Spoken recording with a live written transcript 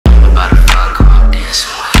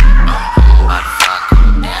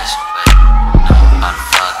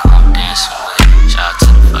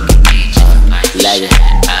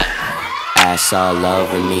Ass all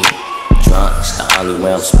over me. Drunk, it's the only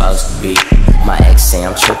way I'm supposed to be. My ex say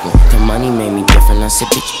I'm tripping. The money made me different. I said,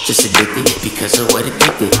 bitch, you just addicted because of what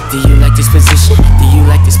addicted. Do you like this position? Do you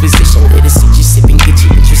like this position? Let us sit you sipping, get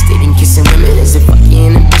you interested in kissing women. Is it fuck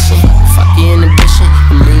your inhibition? Fuck your inhibition.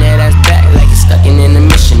 And bring that ass back like it's stuck in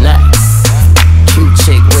intermission. Not cute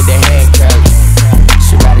chick with the hair curly.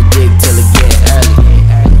 She ride a dick till it get early.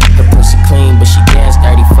 Her pussy clean, but she dance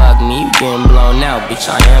dirty. Fuck me, you getting blown out, bitch,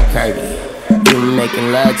 I am Kirby. You been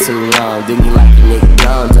making love too long. Do me like your nigga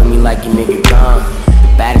gone, do me like your nigga gone.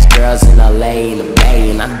 The baddest girls in LA in the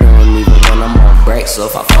Bay, and I do them even when I'm on break. So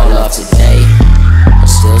if I fall off today, I'm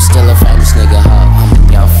still a famous nigga hoe. I'm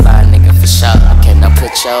a young fly nigga for sure. I cannot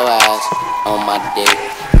put your ass on my dick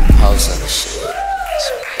and post on the shit.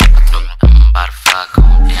 I'm about to fuck,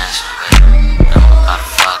 I'm dancing with it. I'm about to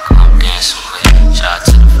fuck, I'm dancing with it. Shout out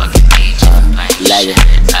to the fucking DJ playing shit.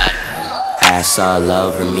 Ass all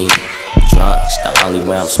over me. Drunk, it's the only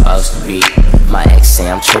way I'm supposed to be. My ex say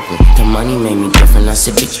I'm tripping. The money made me different. I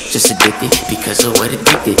said, bitch, you just addicted because of what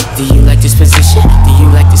addicted. Do you like this position? Do you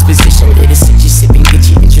like this position? Let us sit you sipping, get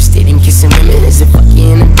you interested in kissing women. Is it fuck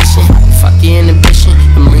your inhibition? Fuck your inhibition.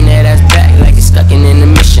 And bring that ass back like it's stuck in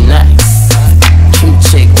intermission. Not cute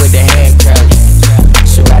chick with the hair curly.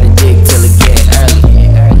 She ride a dick till it get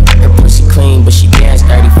early. Her pussy clean, but she dance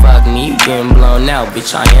dirty. Fuck me, you getting blown out,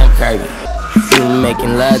 bitch, I am Kirby. You been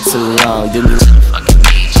making love too long, do me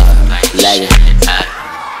like it.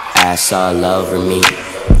 Ass all over me.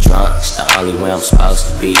 Drunk, it's the only way I'm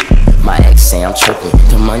supposed to be. My ex say I'm tripping.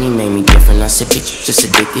 The money made me different. I said, bitch, you just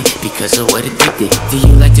addicted because of what addicted. Do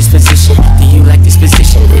you like this position? Do you like this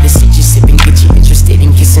position? Let us sit you sipping, get you interested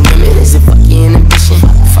in kissing women. Is it fuck your inhibition?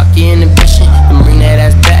 Fuck your inhibition. And bring that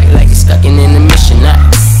ass back like it's stuck in intermission. Not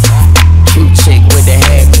cute chick with the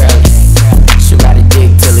hair curly. She ride a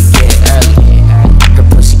dick till it get early. Her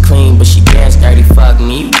pussy clean, but she dance dirty. Fuck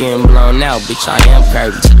me, you getting blown out, bitch, I am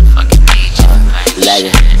Kirby.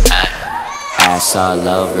 Legend. Ass all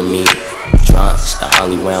over me. Drunk, it's the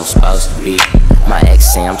only way I'm supposed to be. My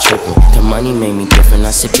ex say I'm tripping. The money made me different.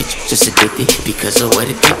 I said, bitch, you just addicted because of what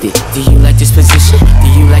addicted. Do you like this position? Do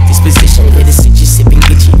you like this position? Let us sit you sipping,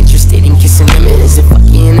 get you interested in kissing women. Is it fuck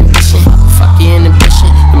your inhibition? Fuck your inhibition.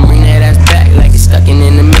 And bring that ass back like it's stuck in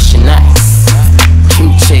intermission. Not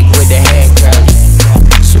cute chick with the hair curly.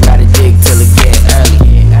 She ride a dick till it get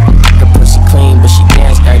early. Her pussy clean, but she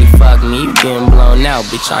dance dirty. Fuck me, you getting blown out,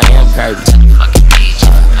 bitch, I am Kirby.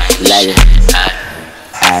 Legend.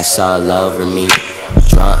 Ass all over me.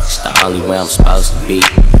 Drunk, it's the only way I'm supposed to be.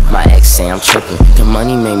 My ex say I'm tripping. The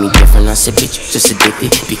money made me different. I said, bitch, you just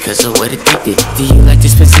addicted because of what addicted. Do you like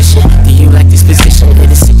this position? Do you like this position?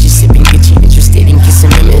 Let us sit you sipping, get you interested in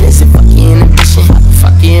kissing women. Is it fuck your inhibition?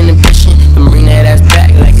 Fuck your inhibition. And bring that ass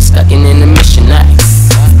back like it's stuck in intermission. Not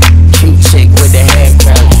cute chick with the hair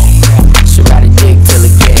curly. She ride a dick till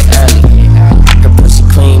it get early. Her pussy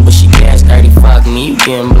clean, but she dance dirty. Fuck me, you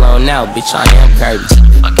getting blown out, bitch, I am Kirby.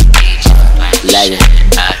 Legend.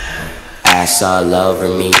 Ass all over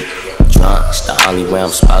me. Drunk, it's the only way I'm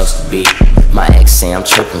supposed to be. My ex say I'm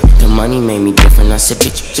tripping. The money made me different. I said,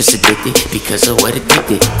 bitch, you just addicted because of what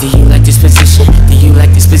addicted. Do you like this position? Do you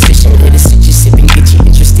like this position? Let us sit you sipping, get you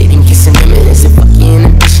interested in kissing women. Is it fuck your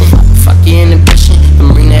inhibition? Fuck your inhibition.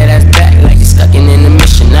 And bring that ass back like it's stuck in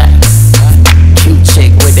intermission. Not cute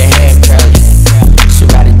chick with the hair curly. She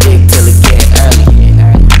ride a dick till it get early.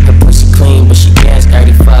 Her pussy clean, but she dance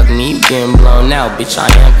dirty. Fuck me, you getting blown out, bitch, I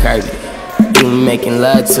am Kirby. You been making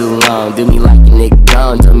love too long. Do me like your nigga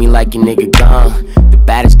gone, do me like your nigga gone. The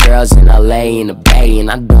baddest girls in LA in the Bay, and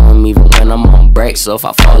I do them even when I'm on break. So if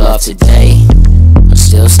I fall off today, I'm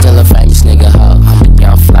still a famous nigga hoe. I'm a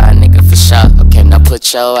young fly nigga for sure. Okay, now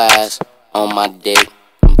put your ass on my dick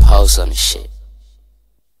and post on the shit.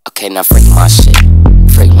 Okay, now freak my shit,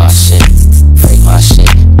 freak my shit, freak my shit,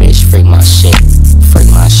 bitch, freak my shit.